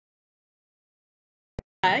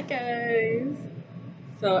Hi guys!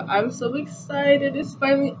 So I'm so excited. It's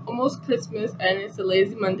finally almost Christmas and it's a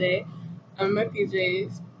lazy Monday. I'm in my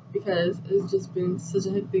PJs because it's just been such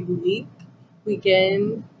a big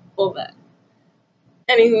weekend, all that.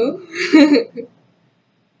 Anywho,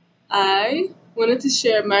 I wanted to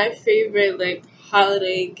share my favorite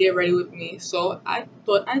holiday get ready with me. So I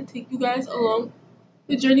thought I'd take you guys along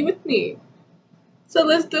the journey with me. So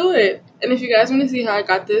let's do it. And if you guys want to see how I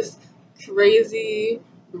got this crazy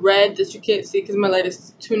red that you can't see because my light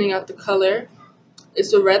is tuning out the color,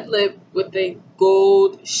 it's a red lip with a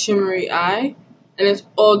gold shimmery eye, and it's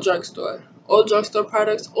all drugstore. All drugstore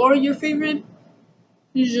products or your favorite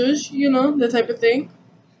zhuzh, the type of thing.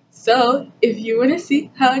 So if you want to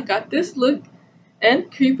see how I got this look and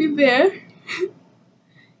creepy bear,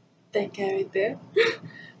 that guy right there,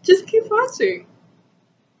 just keep watching.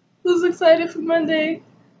 Who's excited for Monday?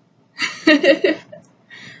 Stay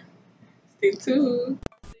tuned.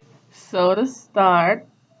 So to start,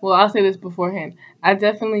 well, I'll say this beforehand. I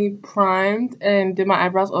definitely primed and did my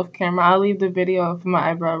eyebrows off camera. I'll leave the video of my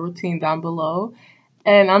eyebrow routine down below.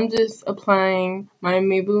 And I'm just applying my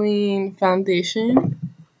Maybelline foundation.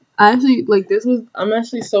 I'm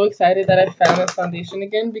actually so excited that I found this foundation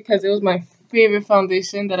again because it was my favorite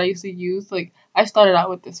foundation that I used to use. Like, I started out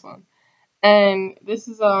with this one. And this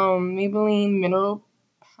is Maybelline Mineral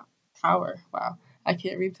Power. Wow, I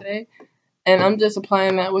can't read today. And I'm just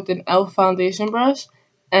applying that with an e.L.f. foundation brush.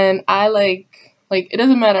 And I like it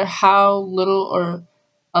doesn't matter how little or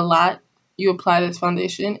a lot you apply this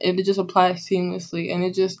foundation, it just applies seamlessly, and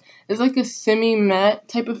it's like a semi matte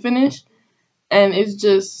type of finish, and it's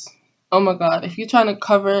just, oh my god, if you're trying to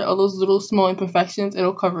cover all those little small imperfections,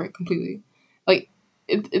 it'll cover it completely. Like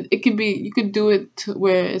it could be, you could do it to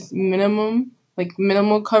where it's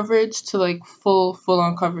minimal coverage to like full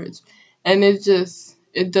on coverage, and it does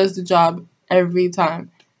the job every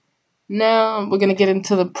time. Now we're gonna get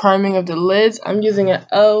into the priming of the lids. I'm using an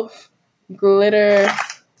e.L.f. glitter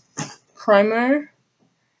primer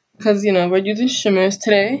because we're using shimmers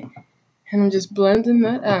today, and I'm just blending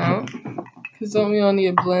that out because don't we all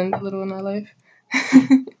need to blend a little in our life?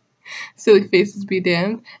 Silly faces be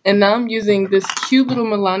damned. And now I'm using this cute little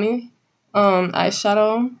Milani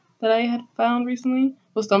eyeshadow that I had found recently,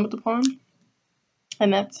 was stumbled upon,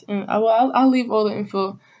 and I'll leave all the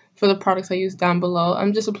info for the products I use down below.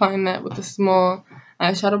 I'm just applying that with a small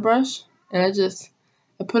eyeshadow brush, and I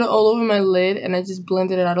put it all over my lid, and I just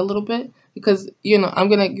blended it out a little bit because you're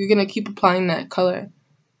gonna keep applying that color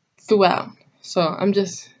throughout. So I'm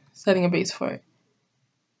just setting a base for it,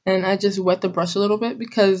 and I just wet the brush a little bit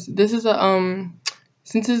because this is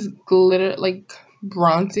since it's glitter, like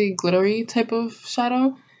bronzy glittery type of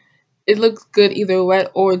shadow, it looks good either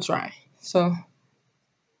wet or dry. So,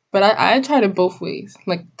 but I tried it both ways.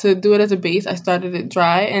 Like, to do it as a base, I started it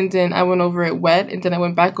dry, and then I went over it wet, and then I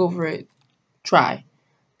went back over it dry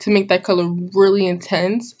to make that color really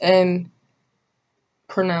intense and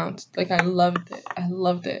pronounced. Like, I loved it. I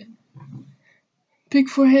loved it. Big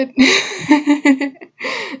forehead.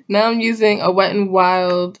 Now I'm using a Wet n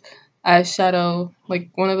Wild eyeshadow, like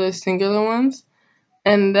one of the singular ones.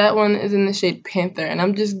 And that one is in the shade Panther. And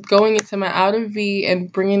I'm just going into my outer V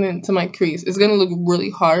and bringing it into my crease. It's going to look really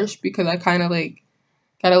harsh because I kind of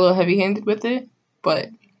got a little heavy-handed with it. But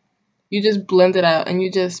you just blend it out and you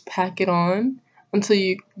just pack it on until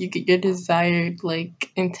you get your desired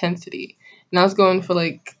intensity. And I was going for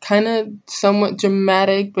kind of somewhat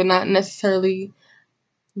dramatic, but not necessarily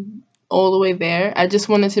all the way there. I just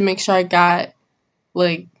wanted to make sure I got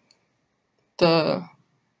the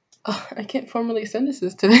I can't formulate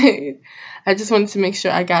sentences today. I just wanted to make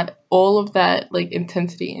sure I got all of that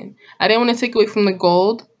intensity in. I didn't want to take away from the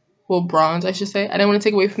gold, well, bronze I should say. I didn't want to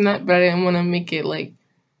take away from that, but I didn't want to make it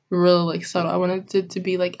real subtle. I wanted it to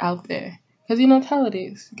be out there because it's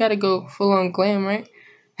holidays. You gotta go full on glam, right?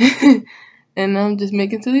 And I'm just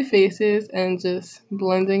making silly faces and just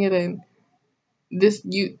blending it in.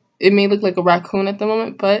 It may look like a raccoon at the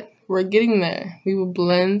moment, but we're getting there. We will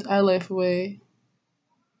blend our life away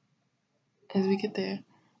as we get there.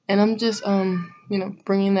 And I'm just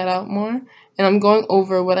bringing that out more, and I'm going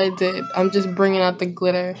over what I did. I'm just bringing out the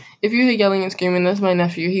glitter. If you hear yelling and screaming, that's my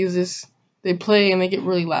nephew. They play and they get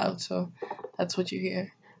really loud, so that's what you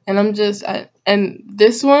hear. And and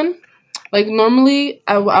this one, normally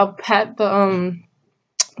I'll pat the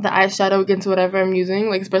eyeshadow against whatever I'm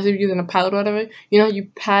using, especially if you're using a palette or whatever.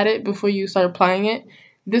 You pat it before you start applying it.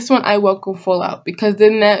 This one I welcome full out because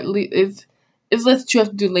then it's less you have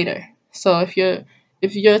to do later. So if you're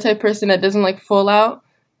a type of person that doesn't like full out,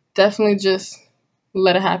 definitely just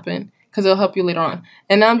let it happen because it'll help you later on.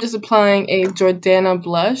 And now I'm just applying a Jordana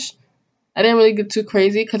blush, I didn't really get too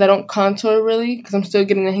crazy because I don't contour really because I'm still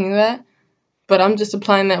getting the hang of that. But I'm just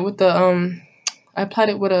applying that with the I applied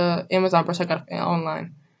it with a Amazon brush I got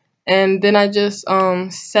online. And then I just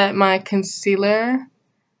set my concealer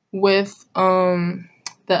with the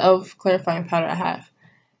e.L.F. clarifying powder I have.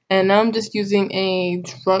 And now I'm just using a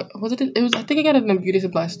I think I got it in a beauty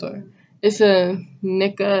supply store. It's a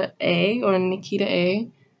Nikita A,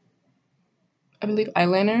 I believe,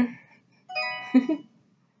 eyeliner.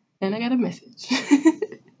 And I got a message.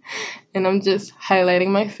 And I'm just highlighting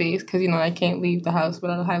my face because, I can't leave the house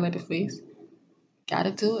without a highlighted face.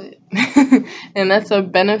 Gotta do it. And that's a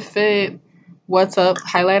Benefit What's Up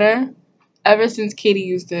highlighter. Ever since Katie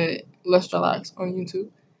used it, looks.Plus on YouTube,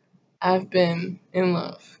 I've been in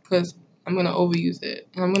love because I'm going to overuse it.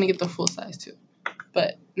 And I'm going to get the full size too.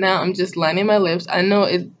 But now I'm just lining my lips. I know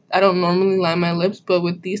I don't normally line my lips, but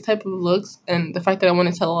with these type of looks and the fact that I want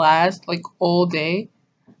it to last like all day,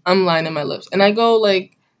 I'm lining my lips. And I go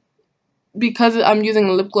like, because I'm using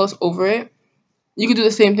a lip gloss over it, you could do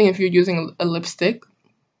the same thing if you're using a lipstick.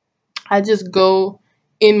 I just go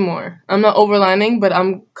in more. I'm not overlining, but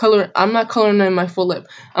I'm not coloring in my full lip.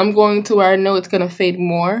 I'm going to where I know it's gonna fade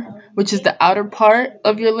more, which is the outer part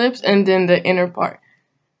of your lips and then the inner part.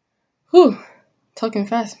 Whew. Talking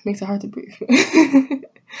fast makes it hard to breathe.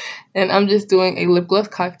 And I'm just doing a lip gloss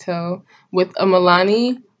cocktail with a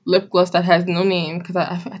Milani lip gloss that has no name because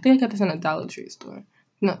I think I got this in a Dollar Tree store.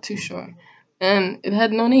 Not too sure. And it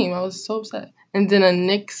had no name. I was so upset. And then a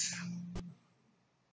NYX